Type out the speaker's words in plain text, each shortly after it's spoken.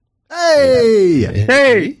Hey!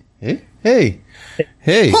 Hey! Hey! Hey!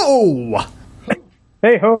 Hey! Ho!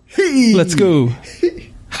 Hey ho! Hey! Let's go.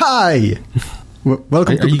 Hi!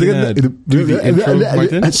 Welcome Are you gonna do the intro,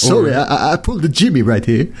 Martin? Sorry, I pulled the Jimmy right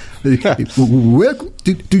here. Welcome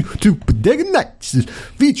to Bodega Nights,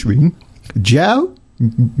 featuring Joe,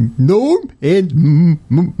 Norm, and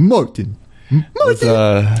Martin.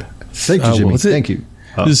 Thank you, Jimmy. Thank you.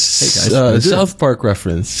 South Park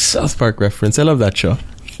reference. South Park reference. I love that show.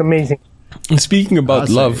 Amazing. Speaking about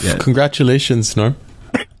love, congratulations, Norm.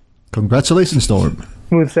 Congratulations, Norm.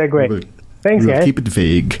 Smooth segue. Thanks, We'll guys. keep it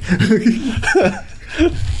vague.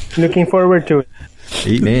 Looking forward to it.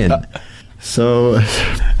 Amen. So,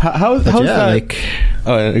 how's yeah, that? like,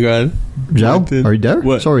 Oh, go ahead. Zhao, Martin. are you there?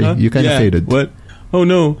 What? Sorry, Huh? you kind of faded. What? Oh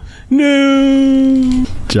no!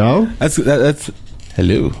 Zhao? That's.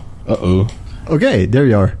 Hello. Uh-oh. Okay, there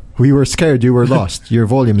you are. We were scared you were lost. Your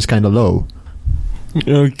volume is kind of low.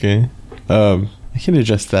 Okay. I can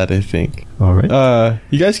adjust that, I think. All right.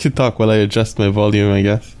 You guys can talk while I adjust my volume, I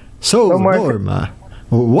guess. So, Martin. Norm,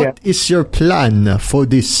 what is your plan for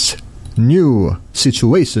this new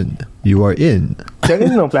situation you are in? There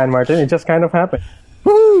is no plan, Martin. It just kind of happened.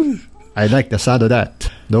 Woo! I like the sound of that.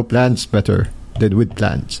 No plans better than with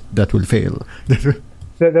plans that will fail.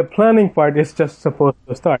 The planning part is just supposed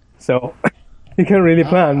to start, so you can really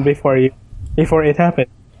plan before it happens.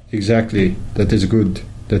 Exactly. That is good.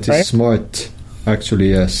 That is Right? smart. Actually,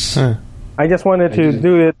 yes. Huh. I just wanted to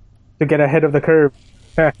do it to get ahead of the curve.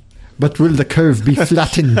 But will the curve be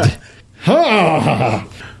flattened?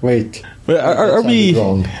 Wait. Are we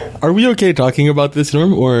wrong? are we okay talking about this,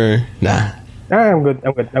 Norm, or nah? I'm good.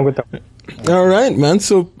 All right, man.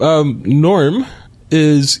 So Norm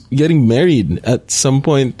is getting married at some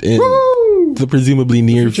point in the presumably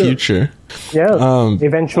near future. Yeah,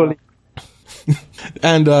 eventually.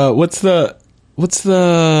 And what's the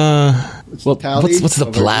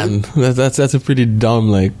plan? That's a pretty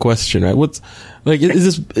dumb question, right? Is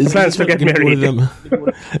this Plans to get gonna be one of married. them?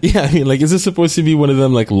 Yeah, I mean, is this supposed to be one of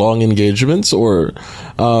them long engagements, or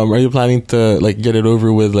are you planning to get it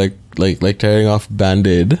over with like tearing off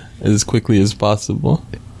Band-Aid as quickly as possible?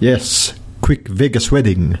 Yes. Quick Vegas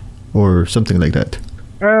wedding or something like that.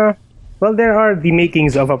 Well, there are the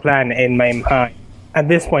makings of a plan in my mind. At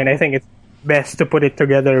this point, I think it's best to put it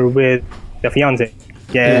together with the fiance.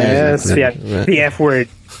 Yes, exactly. Right. the F word.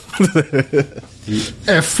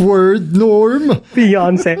 F word, Norm.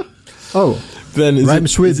 Fiance. Oh, Then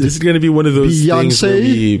Rhymes with is it going to be one of those things where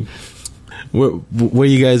you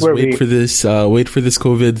guys wait for this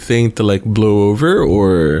COVID thing to blow over,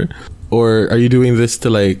 or are you doing this to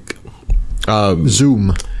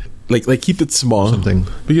Zoom. Keep it small? Something.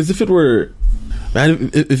 Because if it were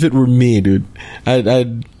me, dude, I'd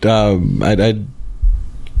like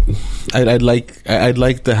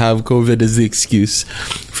to have COVID as the excuse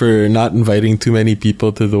for not inviting too many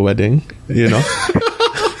people to the wedding. You know.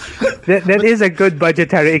 That is a good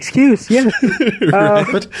budgetary excuse. Yeah.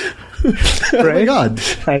 But, oh my god.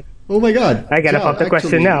 Oh my god. I gotta pump the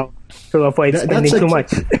question now to avoid spending too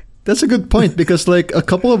much. That's a good point, because a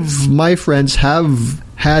couple of my friends have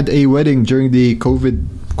had a wedding during the COVID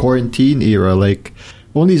quarantine era.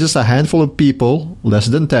 Only just a handful of people, less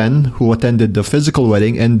than 10, who attended the physical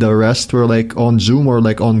wedding, and the rest were on Zoom or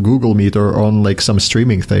on Google Meet or on some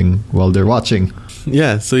streaming thing while they're watching.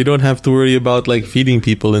 Yeah, so you don't have to worry about feeding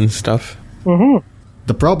people and stuff. Mm-hmm.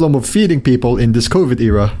 The problem of feeding people in this COVID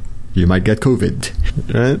era, you might get COVID.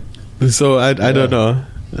 Right? So I don't know.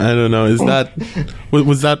 I don't know. Is that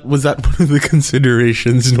was that one of the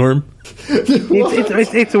considerations, Norm?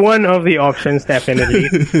 It's one of the options, definitely.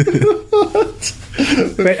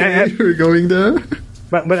 But We're going there.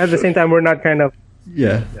 But at the same time, we're not kind of.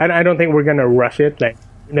 Yeah. I don't think we're gonna rush it in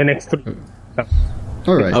the next 3.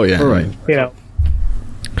 All right. Oh yeah. All right.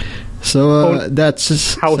 So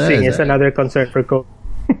that's Housing is another concern for COVID.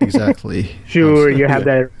 Exactly. Sure, you have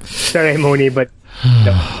that ceremony, but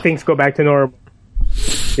things go back to normal.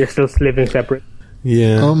 You're still living separate.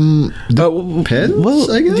 Yeah. Depends, well,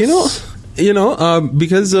 I guess.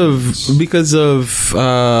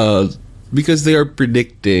 Because they are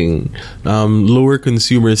predicting lower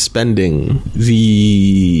consumer spending,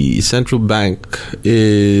 the central bank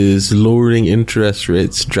is lowering interest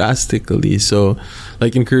rates drastically. So,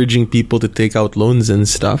 encouraging people to take out loans and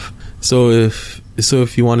stuff. So if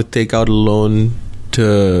you want to take out a loan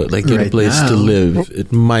to get a place to live,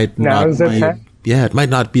 it might not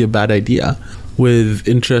be a bad idea. With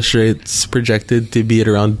interest rates projected to be at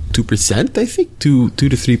around 2%, I think 2 to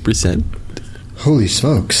 3%. Holy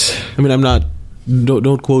smokes! I mean,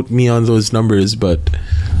 don't quote me on those numbers, but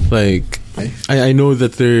I know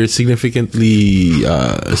that they're significantly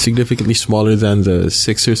smaller than the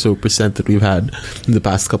 6 or so % that we've had in the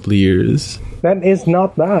past couple of years. That is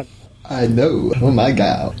not bad. I know. Oh my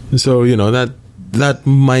god. So that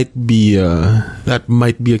might be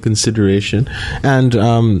a consideration, and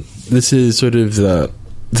this is sort of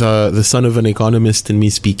the son of an economist in me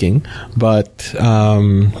speaking, but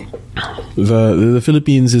the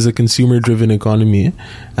Philippines is a consumer-driven economy,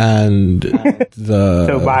 and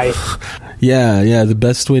So buy. the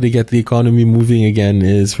best way to get the economy moving again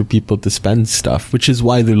is for people to spend stuff, which is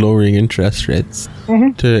why they're lowering interest rates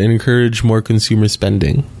to encourage more consumer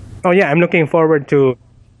spending. Oh yeah, I'm looking forward to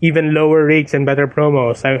even lower rates and better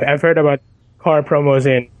promos. I've heard about car promos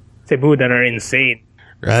in Cebu that are insane.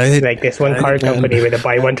 Right? Like this one car company with a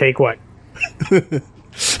buy one take one.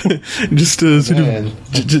 just to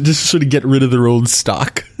sort of get rid of their old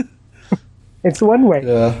stock. It's one way.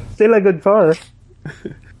 Yeah. Still a good car.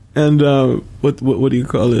 And what do you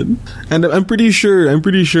call it? And I'm pretty sure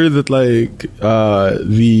that like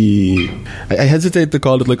I hesitate to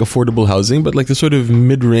call it like affordable housing, but like the sort of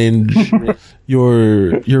mid-range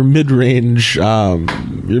your mid-range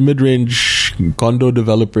condo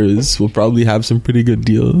developers will probably have some pretty good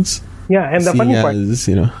deals. Yeah, and the funny part,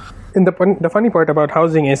 and the funny part about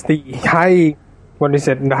housing is the high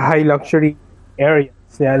luxury areas,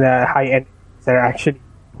 the high end that are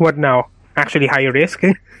actually high risk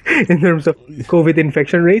in terms of COVID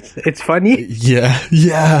infection rates. It's funny.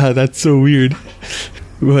 Yeah, that's so weird.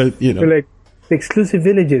 But like the exclusive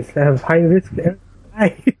villages that have high risk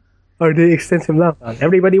or the extensive lockdown.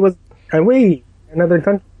 Everybody was away another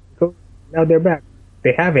country. Now they're back.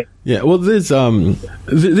 They have it. Yeah. Well, there's the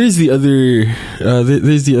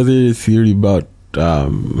other theory about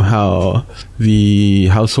how the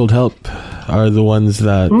household help are the ones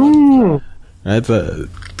that right.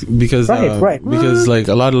 Because like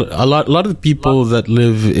a lot of the people that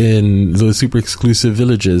live in those super exclusive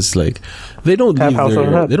villages, like they don't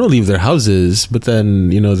leave their houses, but then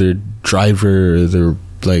their driver, their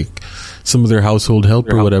like some of their household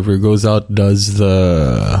help or whatever goes out, does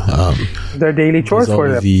their daily chores for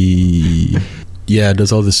them.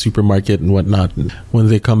 Does all the supermarket and whatnot. And when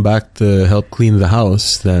they come back to help clean the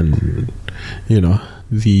house, then the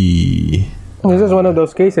this is one of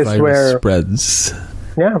those cases where spreads.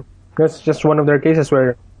 Yeah, that's just one of their cases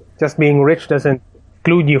where just being rich doesn't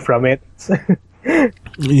exclude you from it.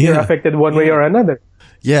 You're affected one way or another.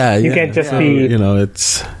 Yeah, you can't just be.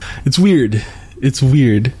 It's weird. It's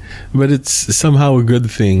weird, but it's somehow a good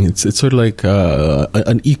thing. It's sort of like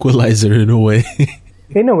an equalizer in a way.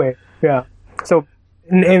 In a way, yeah. So,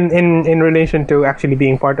 in relation to actually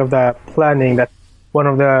being part of the planning, that's one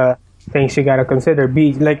of the things you gotta consider.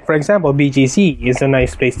 Like for example, BGC is a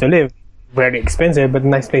nice place to live. Very expensive, but a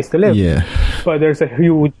nice place to live. Yeah. But there's a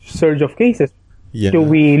huge surge of cases. Yeah. Do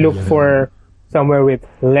we look for somewhere with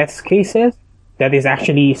less cases that is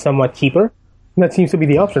actually somewhat cheaper? That seems to be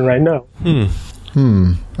the option right now.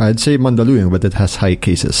 I'd say Mandaluyong, but it has high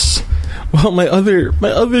cases. Well, my other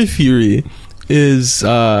theory is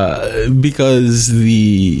because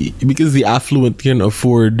the affluent can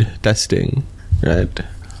afford testing, right?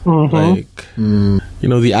 Like,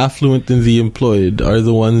 the affluent and the employed are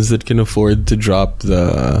the ones that can afford to drop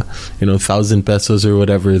the, 1,000 pesos or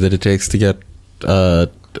whatever that it takes to get a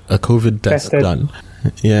COVID test done.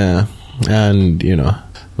 Yeah, and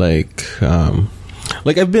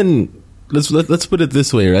I've been. Let's put it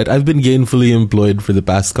this way, right? I've been gainfully employed for the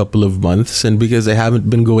past couple of months, and because I haven't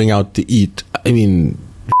been going out to eat, I mean,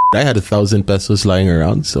 I had 1,000 pesos lying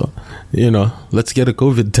around, so let's get a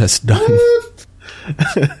COVID test done.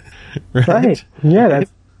 Right. Yeah, that's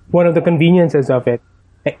one of the conveniences of it.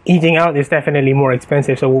 Eating out is definitely more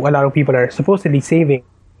expensive, so a lot of people are supposedly saving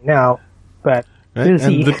now, but we'll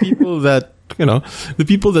see. And the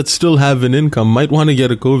people that still have an income might want to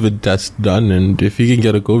get a COVID test done, and if you can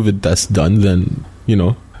get a COVID test done, then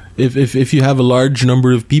if you have a large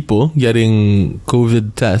number of people getting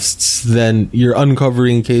COVID tests, then you're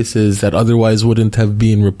uncovering cases that otherwise wouldn't have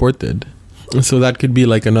been reported. So that could be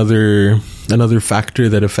like another factor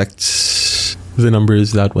that affects the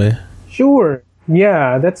numbers that way. Sure.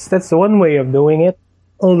 Yeah, that's one way of doing it.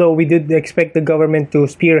 Although we did expect the government to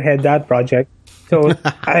spearhead that project. So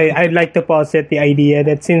I'd like to posit the idea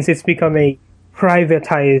that since it's become a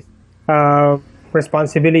privatized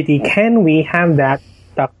responsibility, can we have that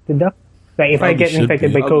tax deduct? Like if I get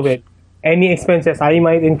infected by COVID, any expenses I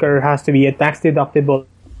might incur has to be a tax deductible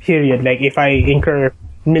period. Like if I incur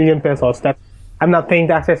million pesos, that I'm not paying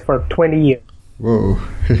taxes for 20 years. Whoa.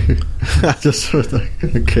 Just sort of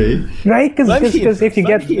okay. Right? Because if you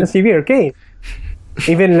get a severe case,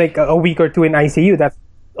 even like a week or two in ICU, that's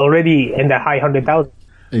already in the high 100,000.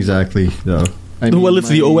 Exactly. No. Well, if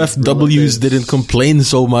the OFWs didn't complain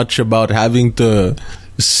so much about having to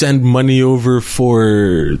send money over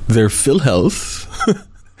for their PhilHealth,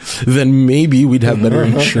 then maybe we'd have better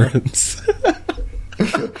insurance.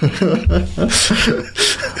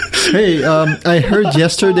 Hey, I heard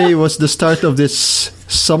yesterday was the start of this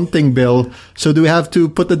something bill. So do we have to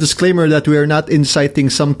put a disclaimer that we are not inciting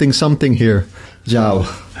something here, Zhao?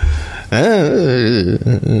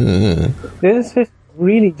 This is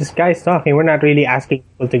really just guys talking. We're not really asking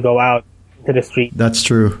people to go out to the street. That's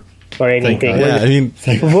true. Or anything. Yeah, I mean,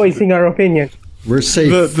 voicing our opinion. We're safe.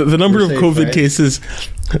 The number We're of safe, COVID right? cases,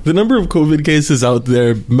 the number of COVID cases out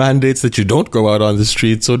there mandates that you don't go out on the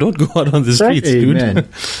streets. So don't go out on the streets, Amen.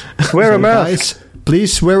 dude. Wear a mask. Guys,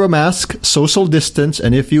 please wear a mask, social distance,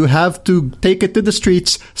 and if you have to take it to the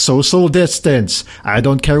streets, social distance. I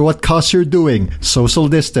don't care what cause you're doing, social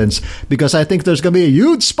distance. Because I think there's going to be a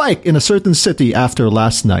huge spike in a certain city after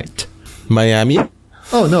last night. Miami?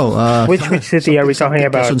 Oh, no. Which city are we talking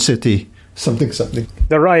about? Quezon City. Something.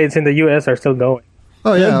 The riots in the U.S. are still going.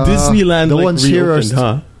 Oh, yeah. Disneyland, the like, ones here are reopened,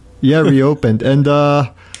 huh? Yeah, reopened. And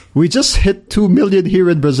we just hit 2 million here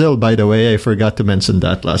in Brazil, by the way. I forgot to mention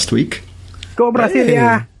that last week. Go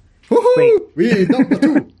Brasilia! Woohoo! We number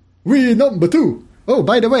 2. We number 2. Oh,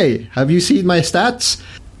 by the way, have you seen my stats?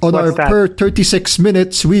 On What's our that? per 36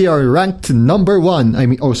 minutes, we are ranked number 1.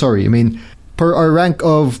 Per our rank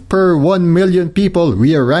of per 1 million people,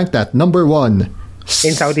 we are ranked at number 1.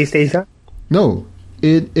 In Southeast Asia? No,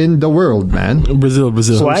 in the world, man. Brazil.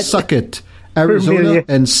 So What? suck it, Per Arizona, million.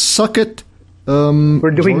 and suck it.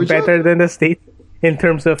 We're doing Georgia? better than the state in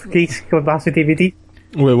terms of case positivity.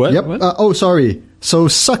 Wait, what? Yep. What? Sorry. So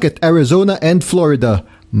suck it, Arizona and Florida.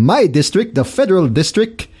 My district, the federal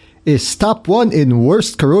district, is top 1 in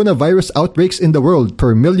worst coronavirus outbreaks in the world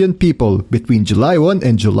per million people between July 1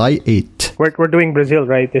 and July 8. We're doing Brazil,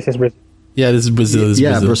 right? This is Brazil. Yeah, this is Brazil.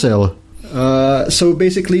 Brazil. So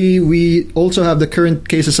basically, we also have the current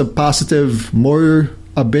cases of positive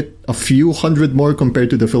a few hundred more compared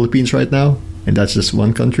to the Philippines right now. And that's just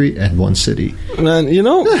one country and one city. Man, you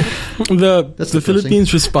know, the depressing.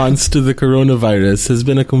 Philippines' response to the coronavirus has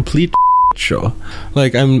been a complete show.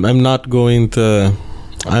 Like, I'm not going to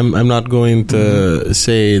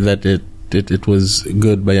say that it was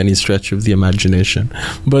good by any stretch of the imagination,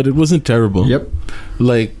 but it wasn't terrible. Yep.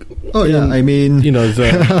 Like, Oh yeah, I mean, you know,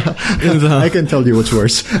 I can tell you what's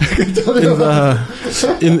worse.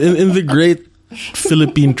 in the great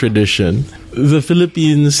Philippine tradition, the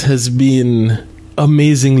Philippines has been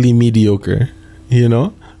amazingly mediocre. You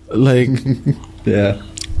know, like Yeah.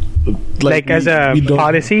 Like as a we don't-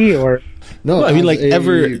 policy or... No, I mean, like, as a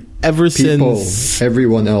ever people, since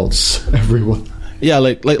everyone else, everyone. Yeah,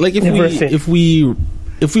 like if we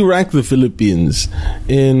rank the Philippines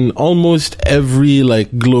in almost every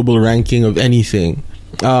like global ranking of anything,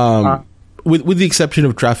 with the exception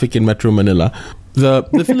of traffic in Metro Manila, the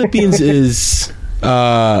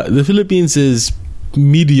Philippines is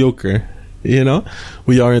mediocre. You know,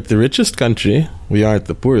 we aren't the richest country, we aren't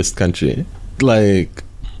the poorest country. Like,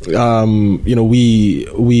 you know,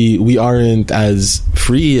 we aren't as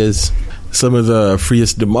free as some of the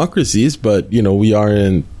freest democracies, but you know, we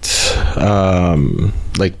aren't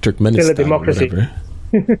like Turkmenistan Still a democracy. or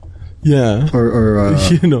whatever. Yeah, Or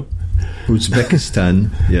you know, Uzbekistan,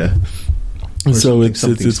 yeah. Or so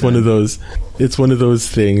something it's one of those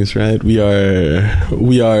things, right? We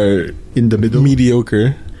are in the middle.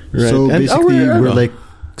 mediocre, right? So And basically, we're like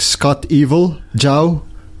Scott evil, Zhao.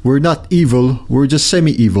 We're not evil. We're just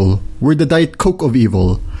semi-evil. We're the Diet Coke of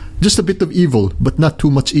evil. Just a bit of evil, but not too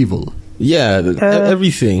much evil. yeah,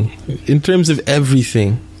 everything. In terms of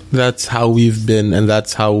everything, that's how we've been, and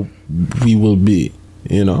that's how we will be.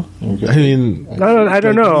 You know, Okay. I mean, No, I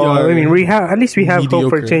don't like, know. we are I mean, we have hope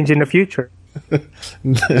for mediocre. change in the future,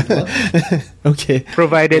 okay.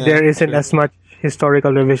 provided Yeah, there isn't as much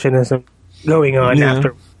historical revisionism going on Yeah.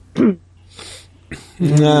 after.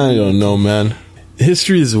 I don't know, man.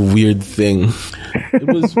 History is a weird thing. It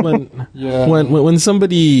was when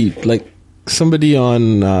somebody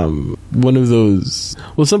on one of those,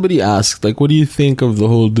 well, somebody asked, like, what do you think of the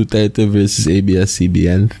whole Duterte versus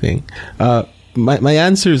ABS-CBN thing? My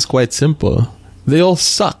answer is quite simple. They all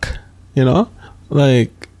suck, you know?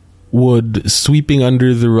 Like, would sweeping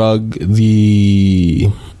under the rug the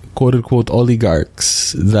quote-unquote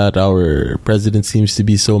oligarchs that our president seems to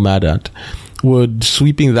be so mad at, would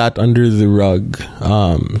sweeping that under the rug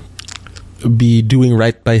be doing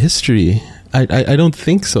right by history? I don't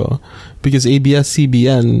think so, because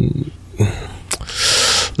ABS-CBN,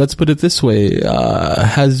 let's put it this way,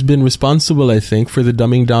 has been responsible, I think, for the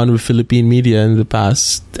dumbing down of Philippine media in the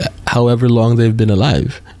past, however long they've been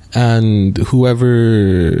alive. And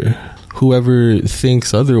whoever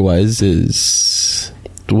thinks otherwise is,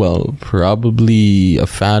 well, probably a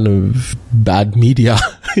fan of bad media,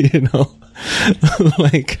 you know?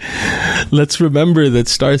 Like, let's remember that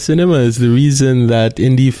Star Cinema is the reason that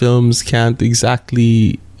indie films can't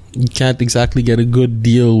exactly get a good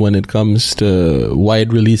deal when it comes to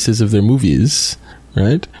wide releases of their movies,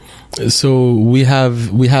 right? So we have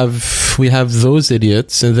those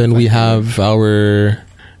idiots, and then we have our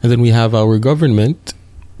government,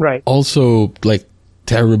 right? Also, like,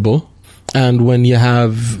 terrible. And when you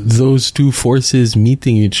have those two forces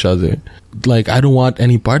meeting each other, like, I don't want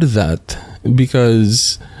any part of that,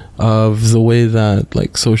 because of the way that,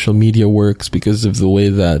 like, social media works, because of the way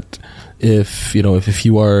that if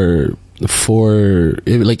you are for,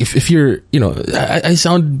 like, if you're, I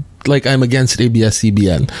sound like I'm against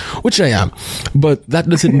ABS-CBN, which I am, but that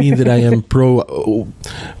doesn't mean that I am pro.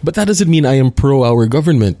 But that doesn't mean I am pro our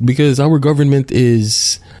government, because our government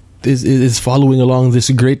is following along this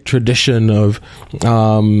great tradition of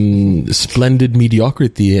splendid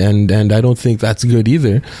mediocrity, and I don't think that's good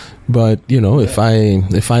either. But if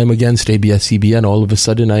I'm against ABS-CBN, all of a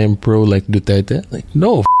sudden I am pro, like, Duterte. Like,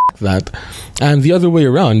 no, that. And the other way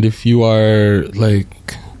around, if you are, like,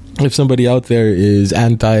 if somebody out there is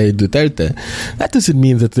anti-Duterte, that doesn't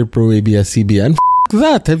mean that they're pro ABS-CBN.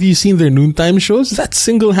 That. Have you seen their noontime shows? That's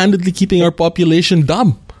single-handedly keeping our population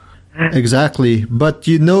dumb. Exactly. But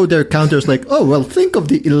their counters like, oh, well, think of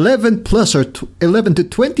the 11 to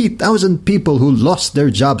 20,000 people who lost their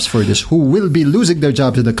jobs for this, who will be losing their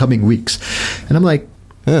jobs in the coming weeks. And I'm like,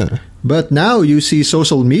 but now you see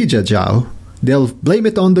social media, Zhao, they'll blame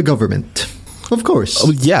it on the government. Of course.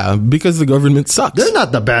 Oh, yeah, because the government sucks. They're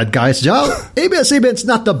not the bad guys, Zhao. ABS-CBN's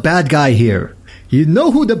not the bad guy here. You know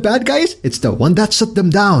who the bad guy is? It's the one that shut them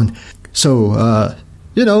down. So,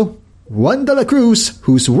 Juan de la Cruz,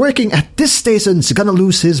 who's working at this station, is gonna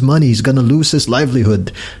lose his money. He's gonna lose his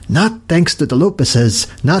livelihood. Not thanks to the Lopezes,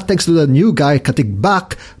 not thanks to the new guy cutting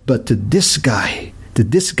back, but to this guy. To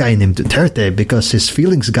this guy named Duterte, because his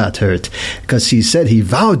feelings got hurt. Because he said he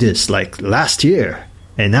vowed this, like, last year.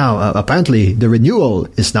 And now, apparently, the renewal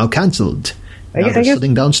is now cancelled. Now they're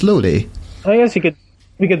shutting down slowly. I guess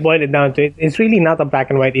we could boil it down to it. It's really not a black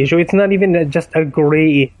and white issue. It's not even just a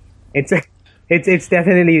gray. It's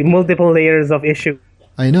definitely multiple layers of issue.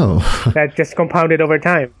 I know. That just compounded over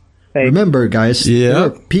time. Like, remember, guys, there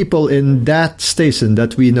are people in that station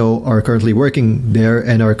that we know are currently working there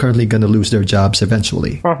and are currently going to lose their jobs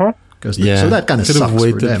eventually. So that kind of sucks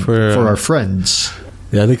for them, for our friends.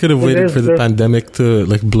 Yeah, they could have waited for the pandemic to,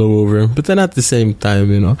 like, blow over, but then at the same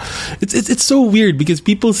time, it's so weird, because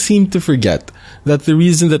people seem to forget that the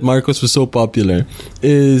reason that Marcos was so popular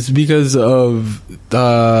is because of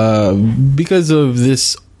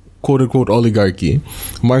this quote unquote oligarchy.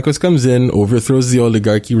 Marcos comes in, overthrows the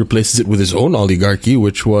oligarchy, replaces it with his own oligarchy,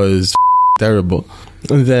 which was terrible.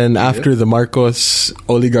 And then after the Marcos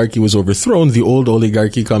oligarchy was overthrown, the old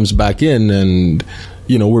oligarchy comes back in, and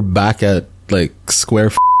we're back at, like,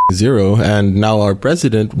 square zero, and now our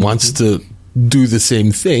president wants to do the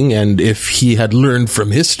same thing, and if he had learned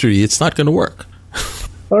from history, it's not going to work.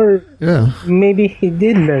 Or maybe he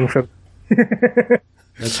did learn from.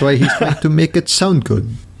 That's why he's trying to make it sound good.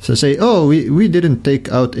 So say, oh, we didn't take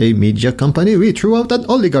out a media company, we threw out an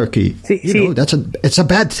oligarchy. It's a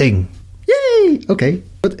bad thing. Yay! Okay.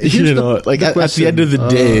 But at the end of the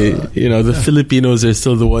day, the Filipinos are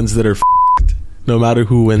still the ones that are no matter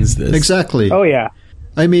who wins this. Exactly. Oh, yeah.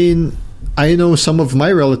 I mean, I know some of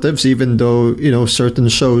my relatives, even though, certain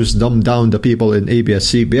shows dumb down the people in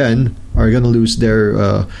ABS-CBN, are going to lose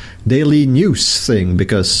their daily news thing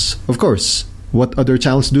because, of course, what other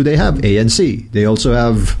channels do they have? ANC. They also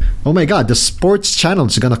have, oh my God, the sports channel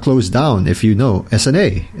is going to close down, if you know.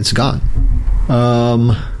 SNA, it's gone.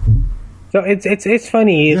 So it's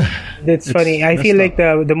funny. It's funny. I feel like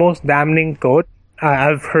the most damning quote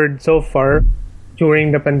I've heard so far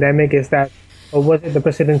during the pandemic is that, or was it the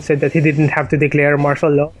president said that he didn't have to declare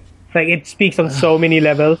martial law? Like, it speaks on so many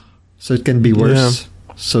levels. So it can be worse.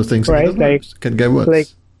 Yeah. So things can get worse. Like,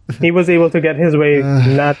 he was able to get his way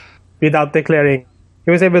not without declaring.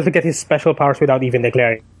 He was able to get his special powers without even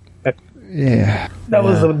declaring. That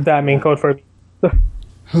was a damning quote for me.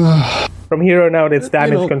 From here on out, it's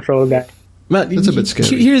damage control, guy. Matt, that's a bit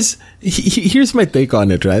scary. Here's my take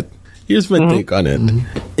on it, right? Here's my take on it.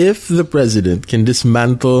 If the president can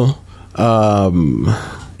dismantle a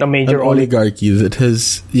major oligarchy that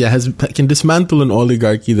can dismantle an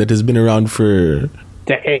oligarchy that has been around for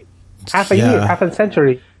decades, half a year, half a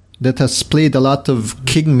century. that has played a lot of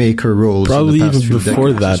kingmaker roles. Probably in the past even few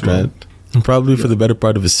before decades that, as well. man. Probably for the better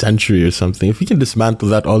part of a century or something. If we can dismantle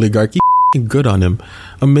that oligarchy, good on him.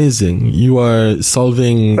 Amazing. You are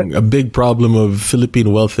solving a big problem of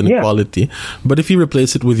Philippine wealth inequality. But if you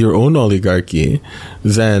replace it with your own oligarchy,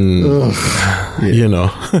 then, you know.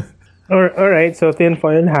 All right, so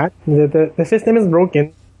tinfoil hat. The system is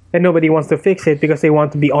broken, and nobody wants to fix it because they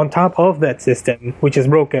want to be on top of that system, which is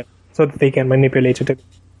broken, so that they can manipulate it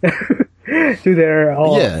to their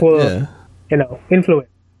full, influence.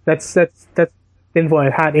 That's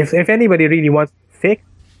tinfoil hat. If anybody really wants to fix,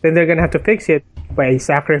 then they're gonna have to fix it by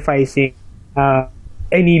sacrificing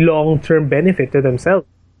any long-term benefit to themselves,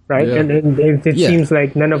 right? Yeah. And it seems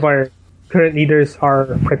like none of our current leaders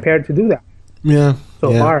are prepared to do that. Yeah.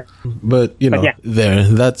 So far. But we're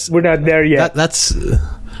not there yet. That's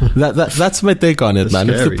my take on it, man.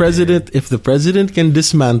 Scary, if the president can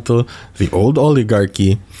dismantle the old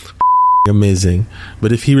oligarchy, amazing.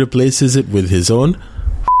 But if he replaces it with his own,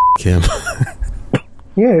 him.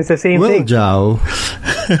 Yeah, it's the same thing. Well,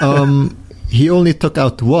 Zhao, he only took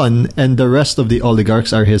out one, and the rest of the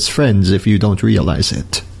oligarchs are his friends, if you don't realize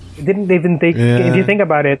it. It didn't even take, if you think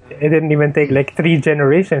about it, it didn't even take like 3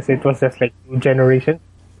 generations. It was just like 2 generations.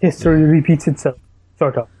 History repeats itself,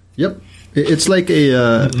 sort of. Yep. It's like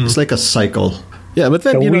a cycle. Yeah, but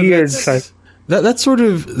then, weird that's sort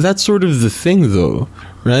of the thing, though,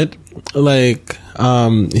 right? Like,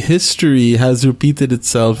 history has repeated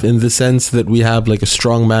itself in the sense that we have like a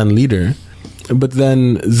strongman leader, but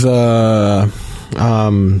then the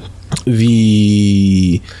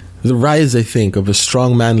rise, I think, of a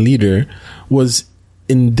strongman leader was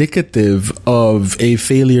indicative of a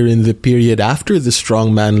failure in the period after the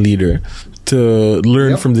strongman leader to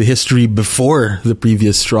learn from the history before the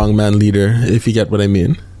previous strongman leader, if you get what I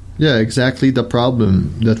mean. Yeah, exactly the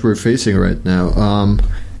problem that we're facing right now.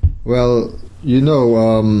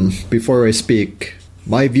 Before I speak,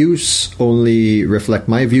 my views only reflect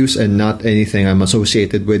my views and not anything I'm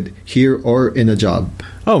associated with here or in a job.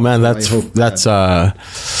 Oh man, that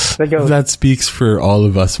speaks for all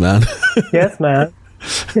of us, man. Yes, man.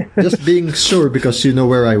 Just being sure because you know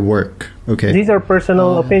where I work. Okay. These are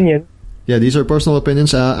personal opinions. Yeah, these are personal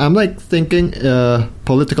opinions. I'm like thinking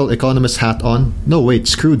political economist hat on. No, wait,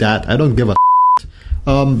 screw that. I don't give a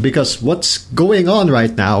because what's going on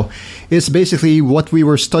right now is basically what we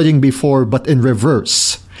were studying before, but in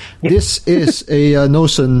reverse. This is a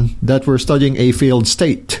notion that we're studying a failed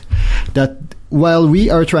state. That while we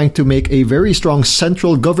are trying to make a very strong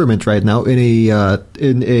central government right now in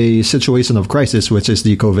a situation of crisis, which is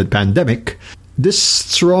the COVID pandemic, this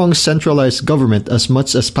strong centralized government, as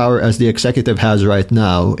much as power as the executive has right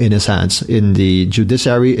now in his hands, in the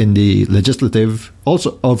judiciary, in the legislative,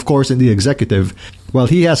 also, of course, in the executive, while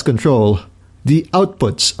he has control, the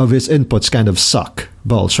outputs of his inputs kind of suck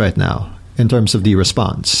balls right now in terms of the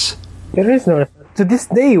response. There is no. To this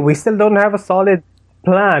day, we still don't have a solid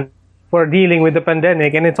plan for dealing with the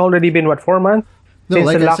pandemic, and it's already been, 4 months? No,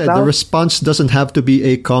 like I said, the response doesn't have to be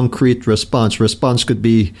a concrete response. Response could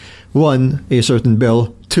be 1, a certain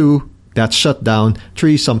bill, 2, that shutdown,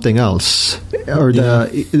 3, something else, or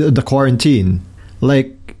the quarantine.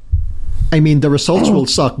 Like, I mean, the results will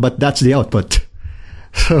suck, but that's the output.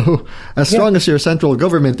 So, as strong as your central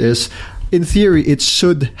government is, in theory, it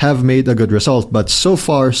should have made a good result, but so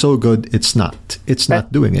far, so good, it's not. It's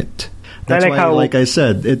not doing it. That's why, like I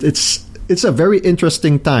said, it's a very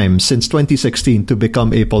interesting time since 2016 to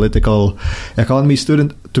become a political economy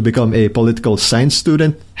student, to become a political science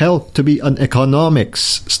student, hell, to be an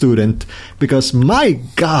economics student. Because my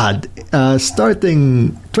God,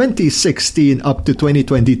 starting 2016 up to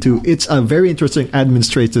 2022, it's a very interesting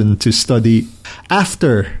administration to study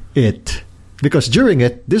after it. Because during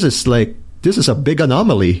it, this is a big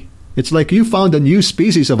anomaly. It's like you found a new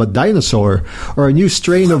species of a dinosaur or a new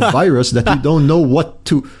strain of virus that you don't know what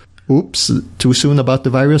to... Oops, too soon about the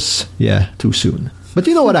virus? Yeah, too soon. But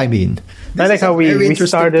you know what I mean. I like how we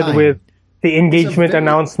started with the engagement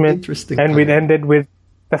announcement and we ended with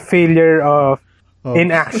the failure of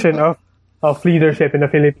inaction of leadership in the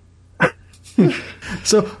Philippines.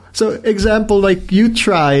 So example, like you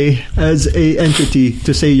try as a entity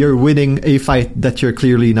to say you're winning a fight that you're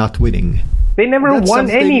clearly not winning. They never won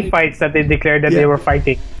any fights that they declared that they were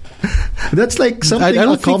fighting. That's like something I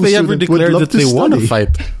don't think they ever declared that they won a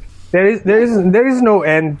fight. There is no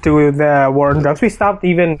end to the war on drugs. We stopped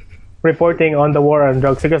even reporting on the war on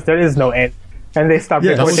drugs because there is no end, and they stopped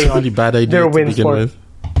reporting on bad idea their to wins begin for. with.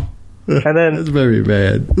 And then that's very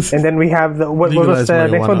bad. And then we have what was the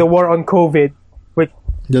next one? The war on COVID, which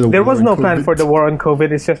there was no plan for the war on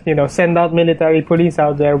COVID. It's just send out military police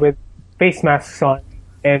out there with face masks on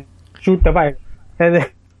and shoot the virus.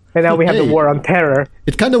 And now we have the war on terror.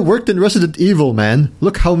 It kind of worked in Resident Evil, man.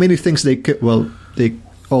 Look how many things they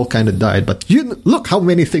all kind of died, but look how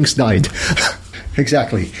many things died.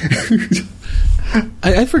 Exactly.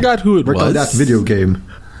 I forgot who it was. On that video game.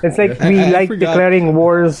 It's like we declaring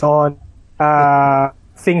wars on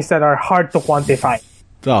things that are hard to quantify.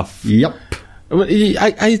 Stuff. Yep.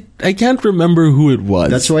 I can't remember who it was.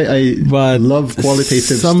 That's why I love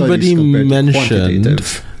qualitative studies compared to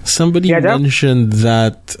quantitative. Somebody mentioned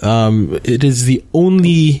that it is the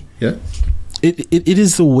only... Yeah. It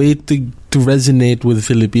is the way to resonate with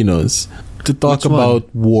Filipinos. To talk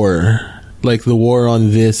about war. Like the war on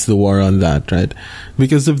this, the war on that, right?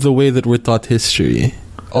 Because of the way that we're taught history.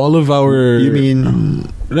 All of our... You mean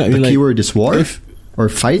the keyword is war? Or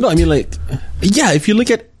fight? No, I mean like... Yeah, if you look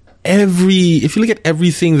at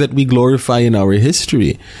everything that we glorify in our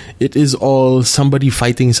history, it is all somebody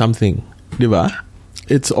fighting something. Diba?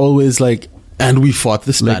 It's always like, and we fought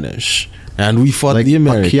the Spanish. And we fought the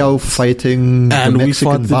Americans. Pacquiao fighting and the Mexican we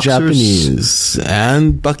fought the boxers. Japanese.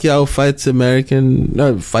 And Pacquiao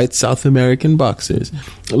fights South American boxers.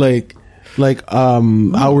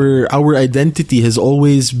 Our identity has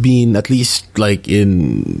always been, at least like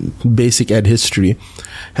in basic ed history,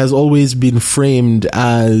 has always been framed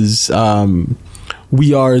as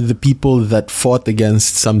we are the people that fought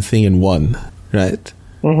against something and won, right?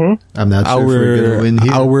 Mm-hmm. I'm not sure if we're going to win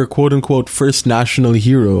here. Our quote-unquote first national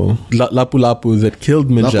hero, Lapu-Lapu, that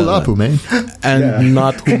killed Magellan. Lapu-Lapu, man. And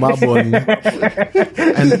not Humabon.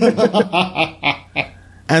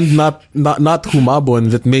 and not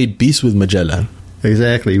Humabon that made peace with Magellan.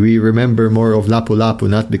 Exactly. We remember more of Lapu-Lapu,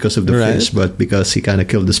 not because of the fish, but because he kind of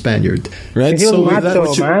killed the Spaniard. Right? So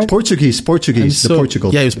man. Portuguese, Portugal.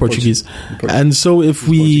 Yeah, he was Portuguese. And so if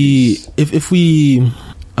we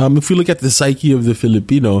look at the psyche of the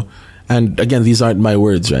Filipino, and again, these aren't my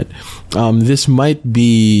words, right? This might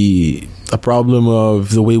be a problem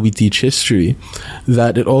of the way we teach history,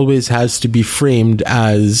 that it always has to be framed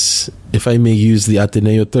as, if I may use the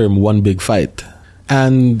Ateneo term, one big fight.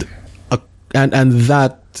 And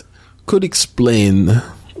that could explain,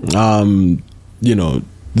 the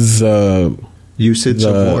usage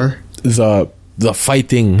of war, the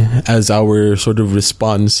fighting as our sort of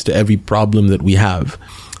response to every problem that we have,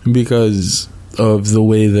 because of the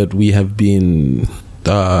way that we have been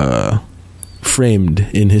framed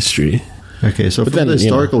in history. Okay, so from the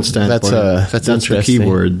historical standpoint, that's the key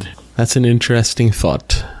word. That's an interesting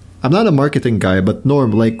thought. I'm not a marketing guy, but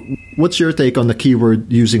Norm, like, what's your take on the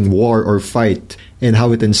keyword using war or fight and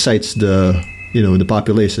how it incites the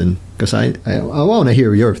population? Because I want to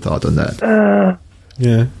hear your thought on that.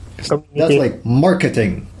 Yeah. That's like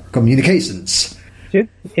marketing, communications.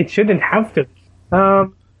 It shouldn't have to.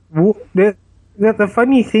 The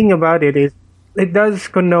funny thing about it is it does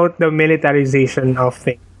connote the militarization of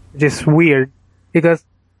things, which is weird, because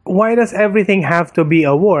why does everything have to be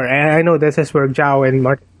a war? And I know this is where Zhao and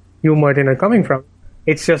Martin are coming from.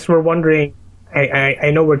 It's just we're wondering,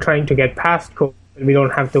 I know we're trying to get past COVID, but we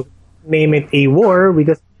don't have to name it a war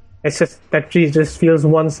because it's just that it just feels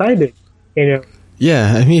one-sided,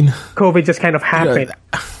 Yeah, I mean... COVID just kind of happened.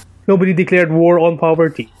 Nobody declared war on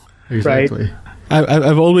poverty, exactly. Right?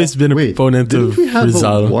 I've always been a proponent of we have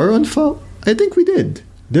Rizal. A war on I think we did.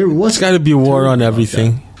 There was... It's got to be a war on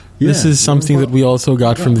everything. Yeah. This is something that we also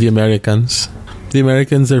got from the Americans. The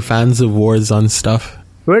Americans are fans of wars on stuff.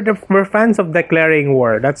 We're fans of declaring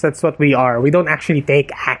war. That's what we are. We don't actually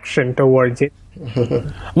take action towards it.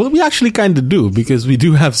 Well, we actually kind of do, because we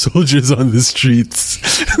do have soldiers on the streets.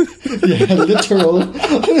 Yeah, literal.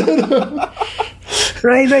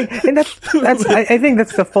 Right, like, and that's I think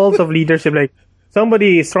that's the fault of leadership. Like,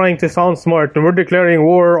 somebody is trying to sound smart, and we're declaring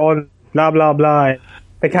war on blah blah blah. And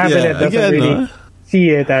the cabinet doesn't really see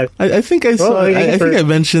it as. I think I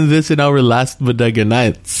mentioned this in our last Bodega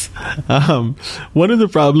nights. One of the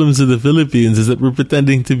problems of the Philippines is that we're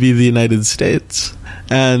pretending to be the United States,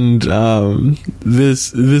 and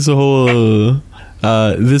this whole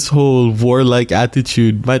warlike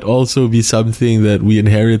attitude might also be something that we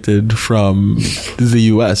inherited from the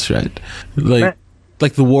U.S., right?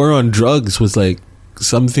 Like the war on drugs was like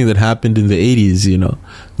something that happened in the 80s,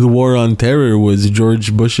 The war on terror was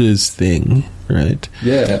George Bush's thing, right?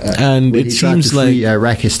 Yeah. And it seems like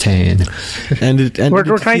Iraqistan.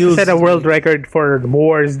 We're trying to set a world record for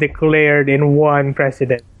wars declared in one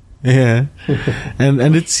president. Yeah.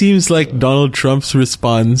 and it seems like Donald Trump's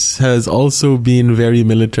response has also been very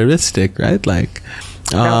militaristic, right? Like,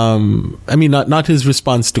 I mean, not his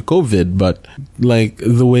response to COVID, but like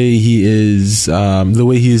the way he is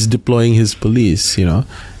deploying his police, you know.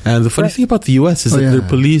 And the funny thing about the U.S. is that their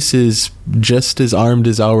police is just as armed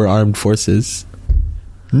as our armed forces.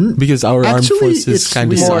 Because our armed forces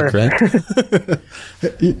kind of suck, right?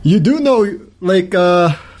 You do know,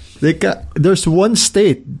 there's one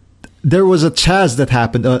state, there was a Chaz that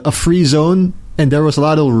happened, a free zone, and there was a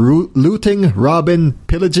lot of looting, robbing,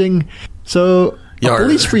 pillaging. So a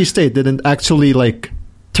police-free state didn't actually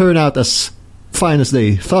turn out as fine as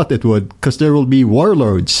they thought it would, because there will be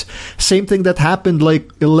warlords. Same thing that happened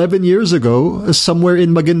 11 years ago somewhere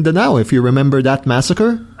in Maguindanao, if you remember that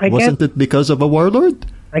massacre. Wasn't it because of a warlord?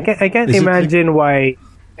 I can't imagine why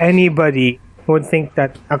anybody would think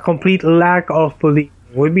that a complete lack of police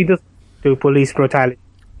would be to police brutality.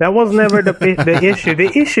 That was never the issue. The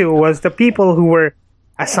issue was the people who were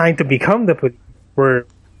assigned to become the police were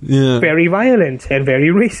very violent and very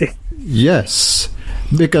racist. Yes,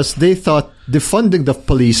 because they thought defunding the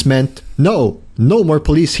police meant no more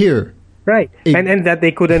police here. Right, and that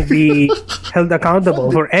they couldn't be held accountable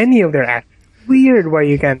for any of their acts. Weird why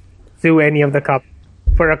you can't sue any of the cops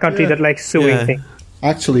for a country that likes suing things.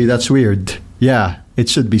 Actually, that's weird. Yeah, it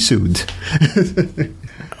should be sued.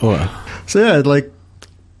 So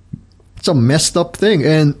it's a messed up thing.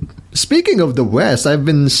 And speaking of the West, I've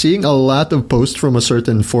been seeing a lot of posts from a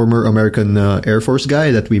certain former American Air Force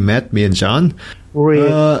guy that we met, me and John.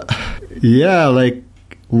 Really?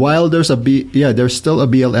 While there's still a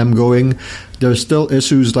BLM going, there's still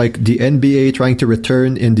issues like the NBA trying to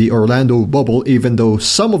return in the Orlando bubble, even though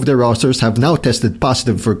some of their rosters have now tested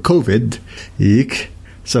positive for COVID. Eek.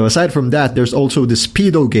 So aside from that, there's also this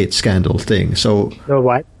Pedogate scandal thing. So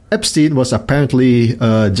what? Epstein was apparently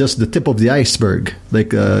just the tip of the iceberg.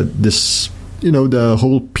 This, the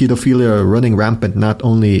whole pedophilia running rampant, not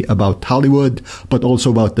only about Hollywood, but also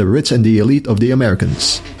about the rich and the elite of the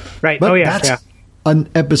Americans. Right. But that's an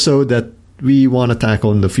episode that we want to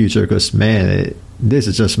tackle in the future because, man, this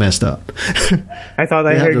is just messed up. I thought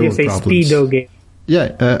I heard you say Speedogate. Yeah,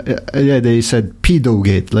 they said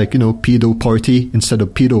Pedogate, pedo party. Instead of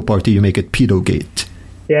pedo party, you make it Pedogate.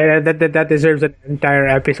 Yeah, that deserves an entire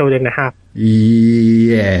episode and a half.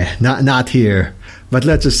 Yeah, not here. But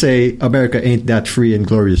let's just say America ain't that free and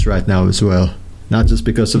glorious right now as well. Not just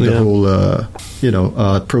because of the whole,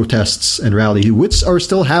 protests and rally, which are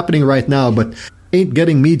still happening right now, but ain't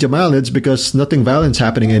getting media mileage because nothing violent's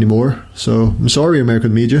happening anymore. So I'm sorry,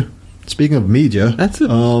 American media. Speaking of media, that's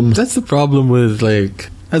the problem with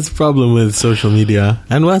that's the problem with social media,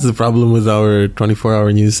 and that's the problem with our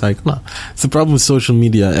 24-hour news cycle. No, it's the problem with social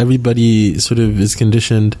media. Everybody sort of is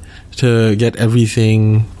conditioned to get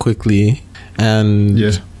everything quickly,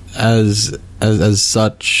 and as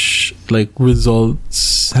such,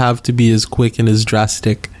 results have to be as quick and as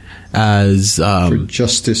drastic as for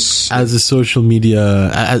justice, as a social media,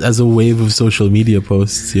 as a wave of social media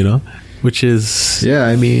posts, which is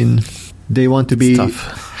they want to be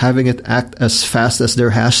tough. Having it act as fast as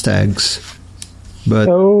their hashtags, but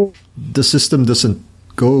the system doesn't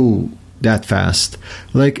go that fast.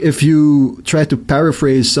 If you try to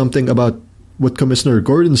paraphrase something about what Commissioner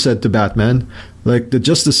Gordon said to Batman, the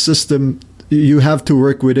justice system, you have to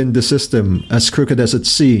work within the system, as crooked as it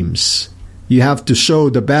seems. You have to show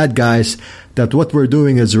the bad guys that what we're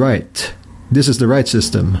doing is right. This is the right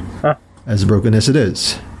system, as broken as it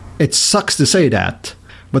is. It sucks to say that,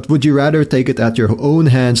 but would you rather take it at your own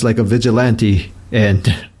hands like a vigilante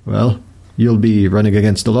and, you'll be running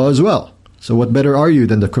against the law as well. So what better are you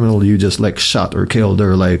than the criminal you just shot or killed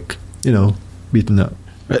or beaten up?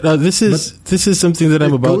 Right, this is something that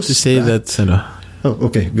I'm about to say that's Oh,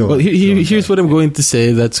 okay. Go. Well, here's what I'm going to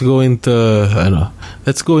say. That's going to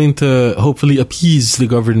hopefully appease the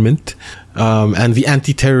government, and the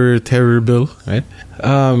anti-terror bill, right?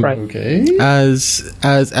 Right. Okay. As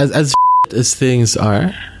things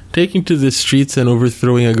are, taking to the streets and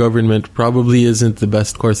overthrowing a government probably isn't the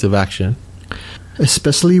best course of action.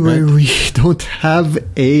 Especially where we don't have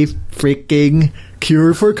a freaking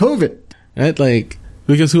cure for COVID. Right?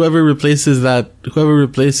 Because whoever replaces the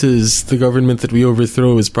government that we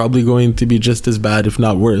overthrow is probably going to be just as bad, if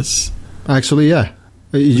not worse. Actually, yeah.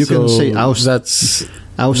 You can say oust. That's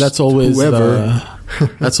always whoever.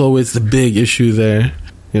 That's always the big issue there,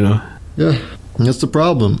 Yeah, that's the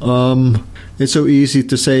problem. It's so easy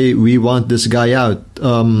to say we want this guy out.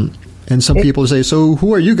 And some people say, so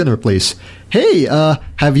who are you going to replace? Hey,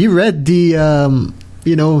 have you read the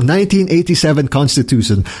 1987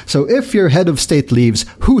 Constitution? So if your head of state leaves,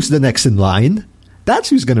 who's the next in line? That's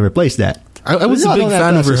who's going to replace that. I was a big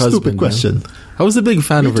fan of her husband. Stupid question. I was a big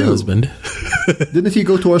fan of her husband. Didn't he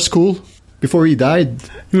go to our school? before he died.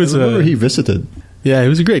 He was I remember he visited. Yeah, he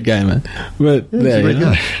was a great guy, man. But Yeah, he's a great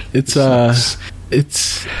guy. It's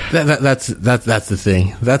that's the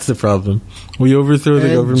thing. That's the problem. We overthrow the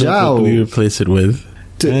government. What do we replace it with?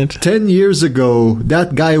 10 years ago,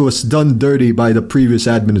 that guy was done dirty by the previous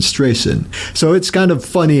administration. So it's kind of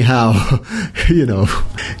funny how, you know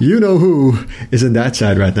who is in that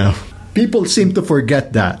side right now. People seem to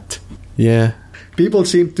forget that. Yeah. People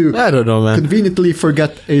seem to, I don't know, man, conveniently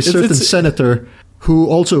forget a certain senator who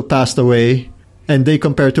also passed away, and they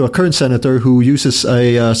compare to a current senator who uses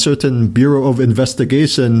a certain Bureau of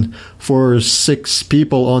Investigation for 6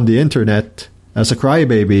 people on the internet as a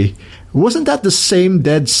crybaby. Wasn't that the same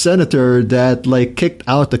dead senator that kicked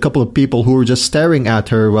out a couple of people who were just staring at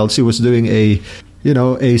her while she was doing a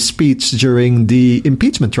speech during the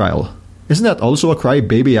impeachment trial? Isn't that also a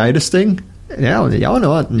crybaby-itis thing? Yeah, y'all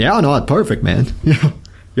know it perfect, man.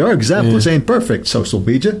 Your example ain't perfect, social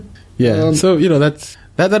media. Yeah. So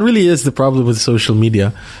that really is the problem with social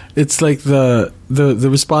media. It's like the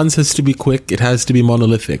response has to be quick. It has to be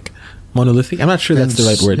monolithic. Monolithic? I'm not sure that's the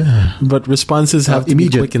right word. Yeah. But responses have to be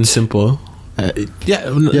quick and simple. Not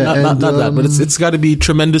that, but it's got to be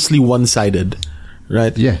tremendously one-sided,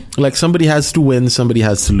 right? Yeah. Like somebody has to win, somebody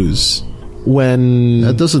has to lose. When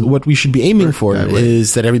what we should be aiming for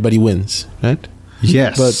is that everybody wins, right?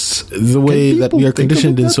 Yes. But the way that we are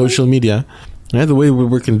conditioned in social media, right? The way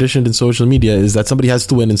we're conditioned in social media is that somebody has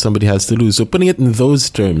to win and somebody has to lose. So putting it in those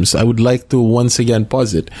terms, I would like to once again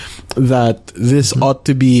posit that this ought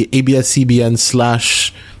to be ABS-CBN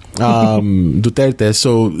 / Duterte.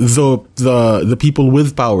 So the people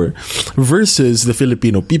with power versus the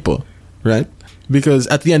Filipino people, right? Because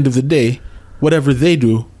at the end of the day, whatever they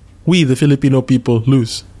do, we, the Filipino people,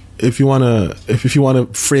 lose. If you wanna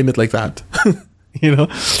frame it like that,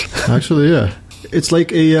 Actually, yeah. It's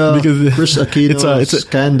like a Chris Aquino it's a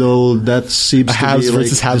scandal that seems to be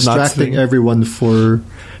distracting everyone for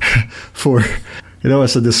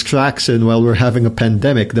as a distraction while we're having a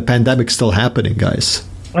pandemic. The pandemic's still happening, guys.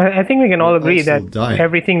 I think we can all agree that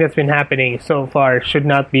everything that's been happening so far should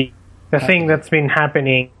not be the thing that's been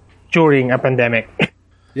happening during a pandemic.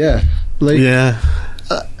 Yeah.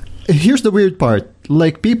 Here's the weird part.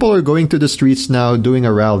 People are going to the streets now doing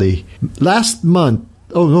a rally. Last month,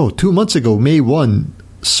 2 months ago, May 1,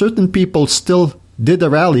 certain people still did a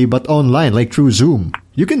rally, but online, through Zoom.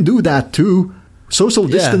 You can do that too. Social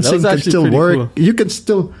distancing can still work. Cool. You can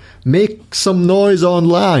still make some noise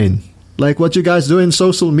online, like what you guys do in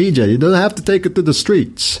social media. You don't have to take it to the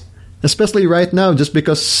streets. Especially right now, just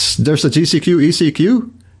because there's a GCQ, ECQ.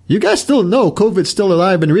 You guys still know COVID's still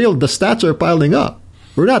alive and real. The stats are piling up.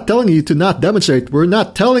 We're not telling you to not demonstrate. We're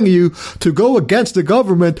not telling you to go against the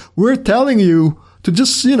government. We're telling you to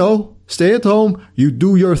just, stay at home. You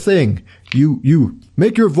do your thing. You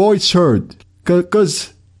make your voice heard.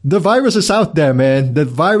 Because the virus is out there, man. The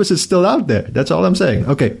virus is still out there. That's all I'm saying.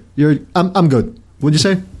 Okay, I'm good. What'd you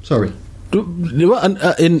say? Sorry.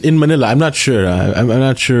 In Manila, I'm not sure. I'm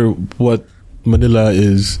not sure what Manila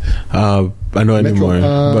is. I know anymore,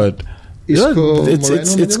 but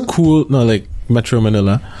it's cool. No, Metro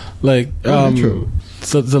Manila,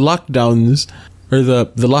 so the lockdowns or the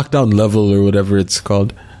lockdown level or whatever it's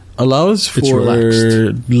called allows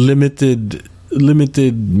for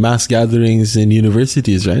limited mass gatherings in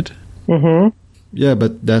universities, right? Mm-hmm. Yeah,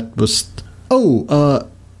 but that was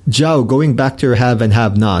Zhao, going back to your have and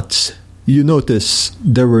have-nots, you notice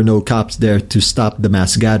there were no cops there to stop the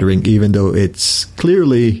mass gathering, even though it's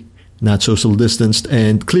clearly not social distanced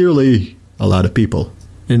and clearly a lot of people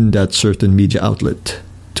in that certain media outlet.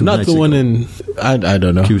 Not the one in, I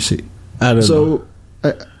don't know. QC. I don't know. So,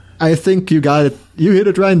 I think you got it. You hit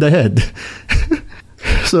it right in the head.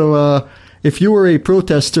 So, if you were a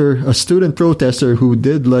student protester who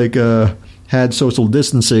did had social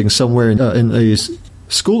distancing somewhere in a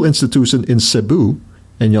school institution in Cebu,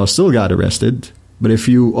 and y'all still got arrested. But if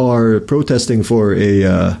you are protesting for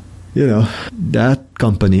that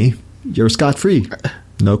company, you're scot-free.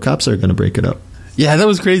 No cops are going to break it up. Yeah, that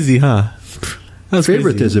was crazy, huh? That's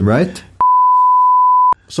favoritism, crazy. Right?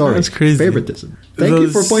 Sorry, that's crazy. Favoritism. Thank you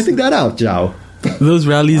for pointing that out, Zhao. Those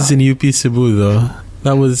rallies in UP Cebu, though,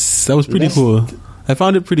 that was pretty cool. I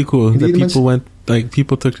found it pretty cool that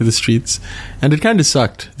people took to the streets, and it kind of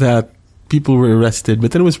sucked that people were arrested.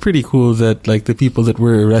 But then it was pretty cool that the people that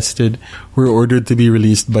were arrested were ordered to be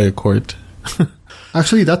released by a court.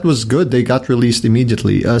 Actually, that was good. They got released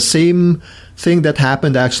immediately. Same thing that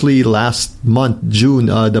happened actually last month, June,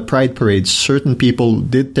 the Pride Parade. Certain people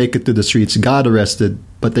did take it to the streets, got arrested,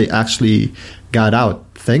 but they actually got out,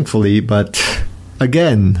 thankfully. But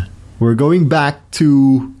again, we're going back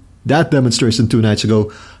to that demonstration 2 nights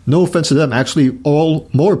ago. No offense to them. Actually, all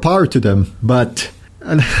more power to them. But,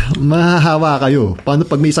 mahahawa kayo. Paano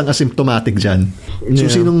pag may isang asymptomatic dyan? So,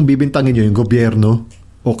 sinong bibintangin nyo? Yung gobyerno?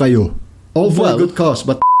 O kayo? All for a good cause.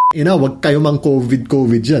 But, wag kayo mang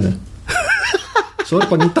COVID dyan. Sorry,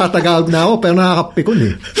 pag tatagalog na ako, pero nakakapikon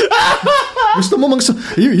eh. Gusto mo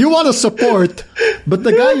you want to support, but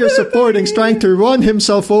the guy you're supporting is trying to run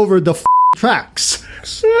himself over the tracks.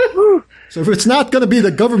 So if it's not going to be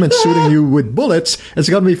the government shooting you with bullets, it's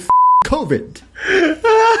going to be COVID.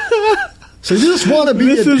 So you just want to be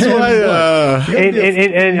this is why,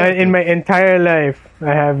 in my entire life,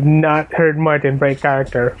 I have not heard Martin break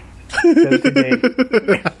character till today.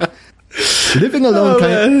 Living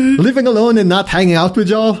alone and not hanging out with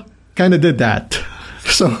y'all kind of did that.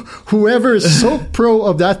 So whoever is so pro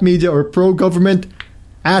of that media or pro government,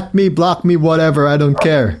 at me, block me, whatever, I don't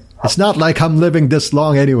care. It's not like I'm living this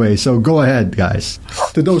long anyway, so go ahead, guys.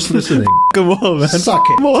 To those listening, come on, man. Suck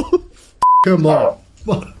it. Come on.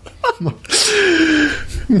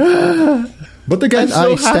 But again,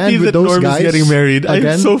 I'm so happy that Norm is getting married.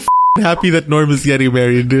 I'm so happy that Norm is getting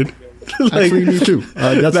married, dude. Actually, me too.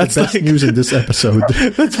 That's the best news in this episode.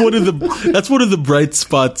 That's one of the bright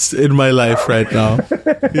spots in my life right now.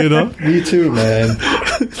 You know, me too, man.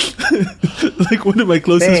 Like one of my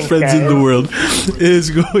closest friends in the world is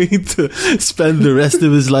going to spend the rest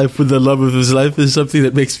of his life with the love of his life is something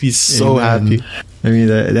that makes me so happy. I mean,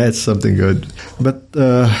 that's something good. But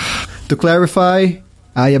to clarify,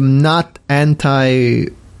 I am not anti,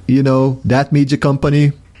 that media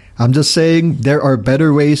company. I'm just saying there are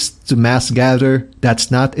better ways to mass gather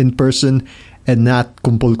that's not in person and not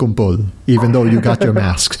kumpul. Even though you got your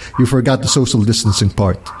masks, you forgot the social distancing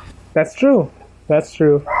part. That's true.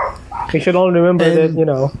 We should all remember that,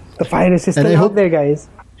 the virus is still out there, guys.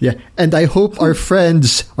 Yeah, and I hope our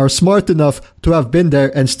friends are smart enough to have been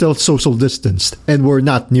there and still social distanced and were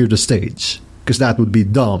not near the stage. Because that would be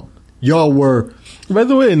dumb. Y'all were... By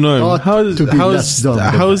the way, Norm, how is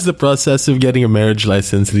the process of getting a marriage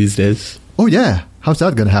license these days? Oh, yeah. How's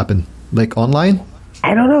that going to happen? Like online?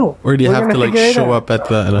 I don't know. Or do you have to show up at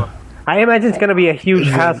the... I imagine it's going to be a huge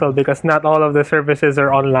hassle because not all of the services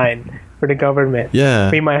are online for the government. Yeah.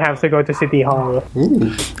 We might have to go to City Hall.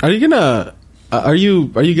 Ooh. Are you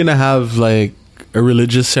gonna have like a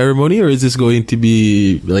religious ceremony, or is this going to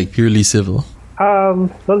be like purely civil? Well,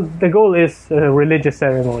 the goal is a religious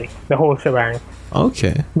ceremony, the whole shebang.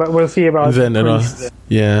 Okay. But we'll see about then.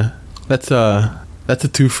 Yeah, that's a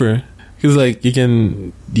twofer. Because like you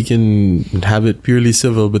can have it purely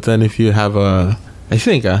civil, but then if you have I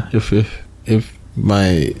think if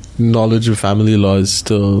my knowledge of family law is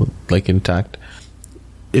still like intact,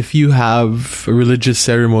 if you have a religious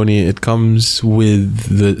ceremony, it comes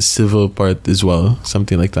with the civil part as well,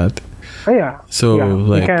 something like that. Oh yeah. So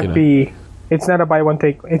like it can't be. It's not a buy one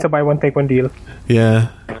take. It's a buy one take one deal. Yeah.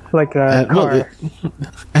 Like a car.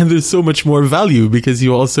 And there's so much more value because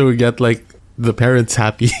you also get like the parents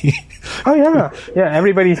happy. Oh yeah, yeah.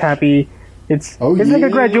 Everybody's happy. It's like a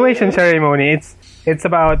graduation ceremony. It's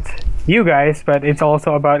about you guys, but it's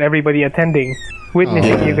also about everybody attending,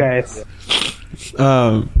 witnessing you guys.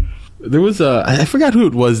 There was I forgot who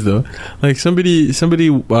it was though. Like somebody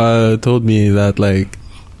told me that like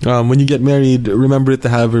when you get married, remember to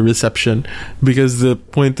have a reception because the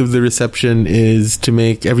point of the reception is to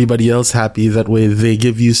make everybody else happy. That way, they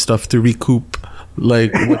give you stuff to recoup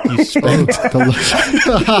like what you spent.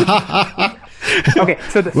 Okay,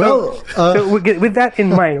 so with that in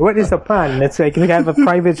mind, what is the plan? Let's like we have a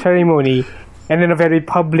private ceremony and then a very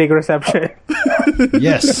public reception.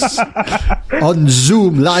 Yes, on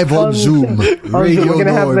Zoom, live on Zoom. Radio we're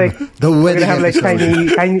gonna have like the wedding. We're gonna have like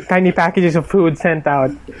tiny packages of food sent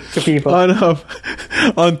out to people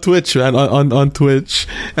on Twitch, man, on Twitch,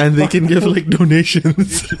 and they can give like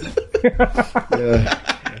donations.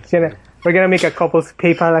 Yeah. We're gonna make a couple's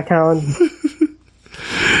PayPal account.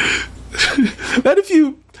 And if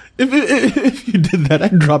you did that,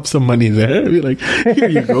 I'd drop some money there. I'd be like, here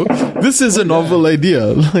you go. This is a novel idea.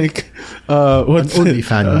 Like, what's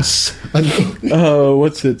OnlyFans?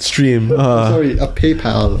 What's it? Stream. Sorry, a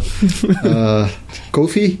PayPal.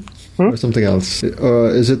 Ko-fi? Or something else?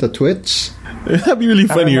 Is it a Twitch? That'd be really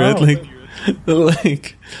funny, right?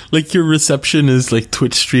 Like your reception is like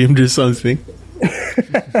Twitch streamed or something.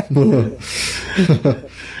 We're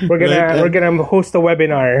gonna host a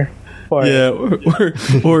webinar. Or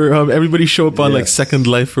everybody show up on like Second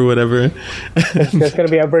Life or whatever. There's gonna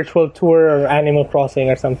be a virtual tour of Animal Crossing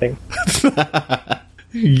or something.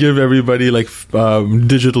 Give everybody like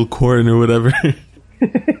digital corn or whatever.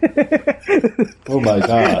 Oh my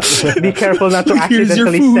god! Be careful not to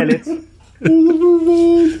accidentally sell it.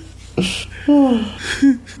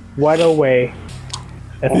 What a way.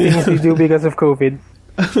 The things we do because of COVID.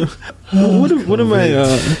 One of my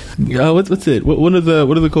what's it? One of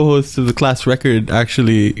the co-hosts of the Class Record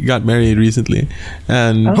actually got married recently,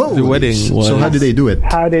 and the wedding was. So how did they do it?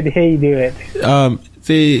 How did he do it?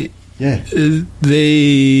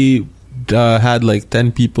 They had like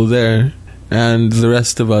 10 people there, and the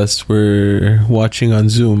rest of us were watching on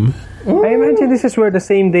Zoom. I imagine this is where the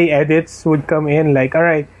same day edits would come in. Like, all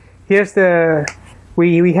right, here's the.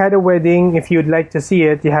 We had a wedding. If you'd like to see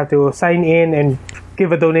it, you have to sign in and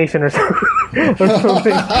give a donation or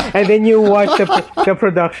something. And then you watch the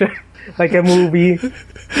production like a movie.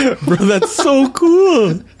 Bro, that's so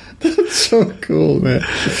cool. That's so cool, man.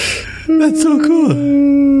 That's so cool.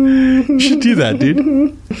 You should do that, dude.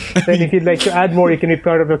 Then if you'd like to add more, you can be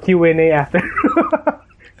part of a Q&A after.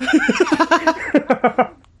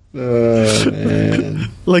 Man.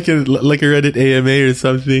 Like a Reddit AMA or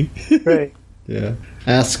something. Right. Yeah.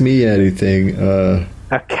 Ask me anything. A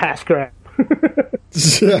cash grab.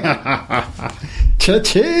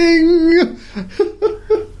 Cha-ching!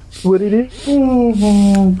 What it is?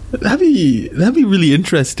 That'd be really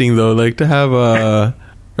interesting though, like to have a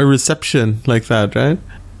reception like that, right?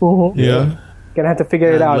 Mm-hmm. Yeah. Gonna have to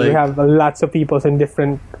figure it out. Like, we have lots of people in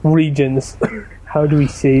different regions. How do we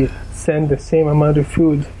say send the same amount of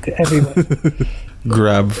food to everyone?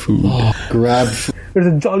 Grab food. Grab food. There's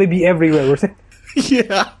a Jollibee everywhere. We're saying,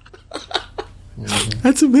 Yeah.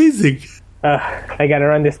 That's amazing. I gotta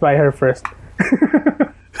run this by her first.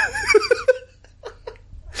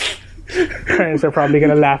 Parents are probably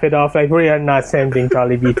gonna laugh it off like we are not sending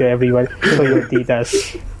Jollibee to everyone. So your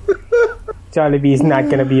titas. Jollibee is not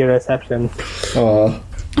gonna be a reception. Or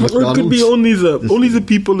it could be only the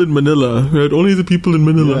people in Manila, right? Only the people in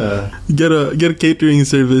Manila. Yeah. Get a catering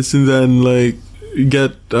service and then like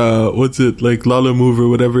get like Lala Move or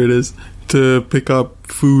whatever it is to pick up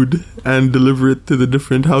food and deliver it to the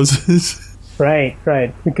different houses. Right.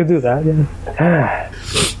 We could do that.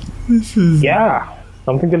 Yeah.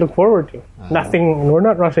 Something to look forward to. Nothing. We're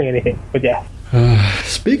not rushing anything, but yeah.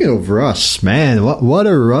 Speaking of rush, man, what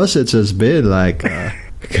a rush it has been. Like,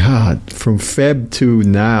 God, from Feb to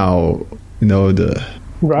now,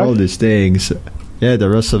 all these things. Yeah, the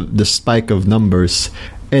rush of the spike of numbers.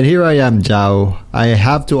 And here I am, Jao. I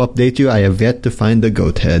have to update you. I have yet to find the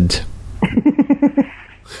goat head.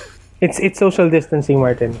 It's social distancing,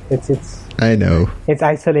 Martin. It's. I know. It's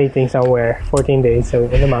isolating somewhere. 14 days, so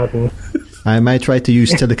in the mountain. I might try to use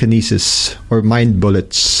telekinesis or mind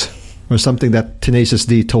bullets or something that Tenacious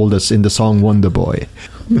D told us in the song Wonder Boy.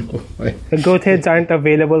 The goat heads aren't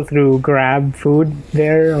available through Grab food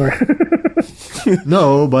there, or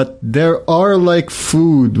no, but there are like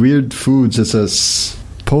weird foods such as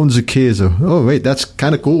ponzu queso. Oh wait, that's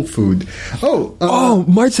kind of cool food.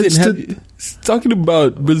 Martin, talking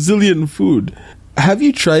about Brazilian food, have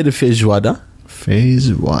you tried a feijoada?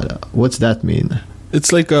 Feijoada. What's that mean?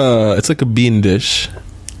 It's like a bean dish.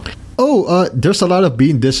 Oh, there's a lot of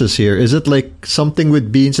bean dishes here. Is it like something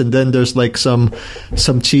with beans and then there's like some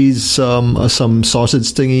cheese, some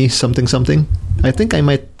sausage thingy, something? I think I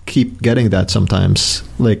might keep getting that sometimes,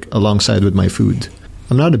 like alongside with my food.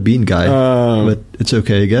 I'm not a bean guy, but it's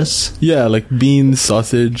okay, I guess. Yeah, like beans,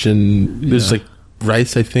 sausage, and there's like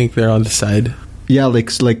rice, I think, there on the side. Yeah, like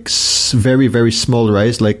very, very small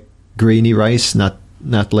rice, like grainy rice, not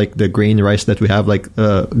like the grain rice that we have, like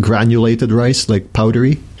granulated rice, like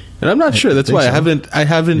powdery. And I'm not sure. That's why I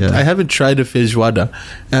haven't tried a feijoada,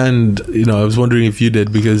 and I was wondering if you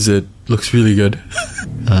did because it looks really good.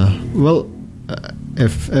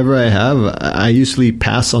 If ever I have, I usually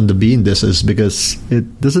pass on the bean dishes because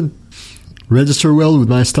it doesn't register well with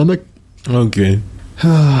my stomach. Okay.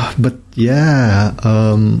 But yeah,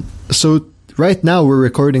 so right now we're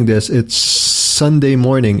recording this. It's Sunday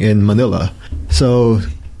morning in Manila. So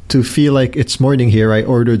to feel like it's morning here, I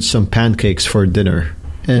ordered some pancakes for dinner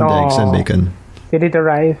and eggs and bacon. Did it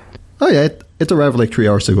arrive? Oh yeah, it arrived like 3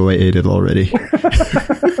 hours ago. I ate it already.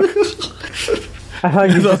 I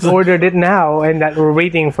thought you just ordered it now and that we're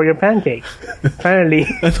waiting for your pancakes. Apparently.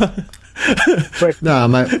 No,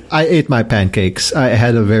 I ate my pancakes. I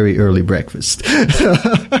had a very early breakfast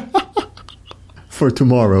for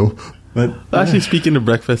tomorrow. But actually, speaking of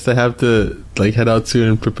breakfast, I have to head out soon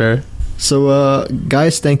and prepare. So,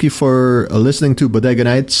 guys, thank you for listening to Bodega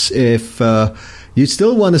Nights. If you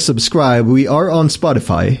still want to subscribe, we are on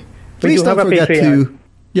Spotify. Please don't forget to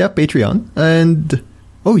Patreon, and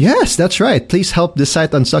Oh, yes, that's right. Please help this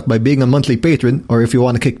site unstuck by being a monthly patron, or if you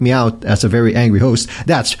want to kick me out as a very angry host,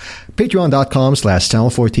 that's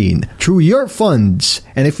patreon.com/channel14. Through your funds.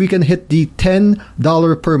 And if we can hit the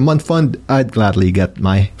 $10 per month fund, I'd gladly get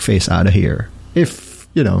my face out of here. If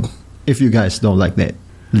you guys don't like that.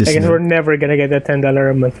 Listening. I guess we're never going to get that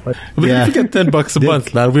 $10 a month fund. But if we get $10 a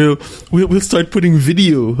month, now we'll start putting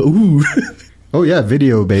video. Ooh. Oh, yeah,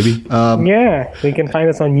 video, baby. Yeah, you can find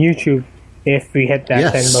us on YouTube. If we hit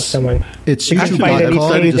that $10 a month. It's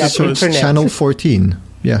youtube.com, just search Channel 14.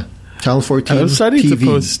 Yeah, Channel 14 I'm starting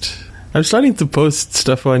TV. I'm starting to post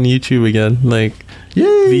stuff on YouTube again, like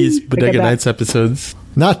these Bodega Nights episodes.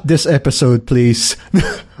 Not this episode, please.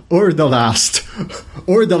 Or the last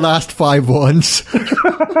 5 ones.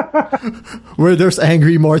 Where there's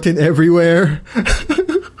Angry Martin everywhere.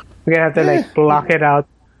 We're going to have to block it out.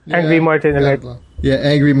 Angry Martin alert. Yeah,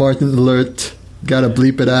 Angry Martin alert. Gotta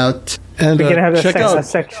bleep it out. And we're gonna have a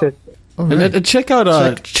section. Right. And check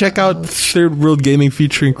out Third World Gaming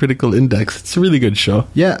featuring Critical Index. It's a really good show.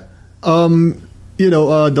 Yeah. The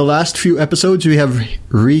last few episodes we have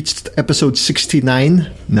reached episode 69.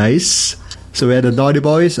 Nice. So we had the Naughty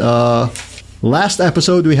Boys. Last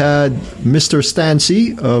episode we had Mr.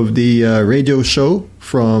 Stancy of the radio show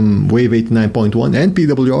from Wave 89.1 and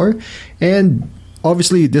PWR, and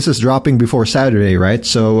obviously, this is dropping before Saturday, right?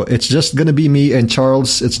 So it's just going to be me and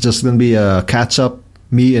Charles. It's just going to be a catch-up,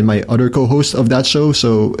 me and my other co-host of that show.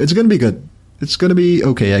 So it's going to be good. It's going to be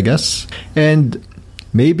okay, I guess. And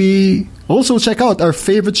maybe also check out our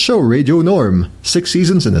favorite show, Radio Norm. 6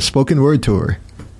 seasons and a spoken word tour.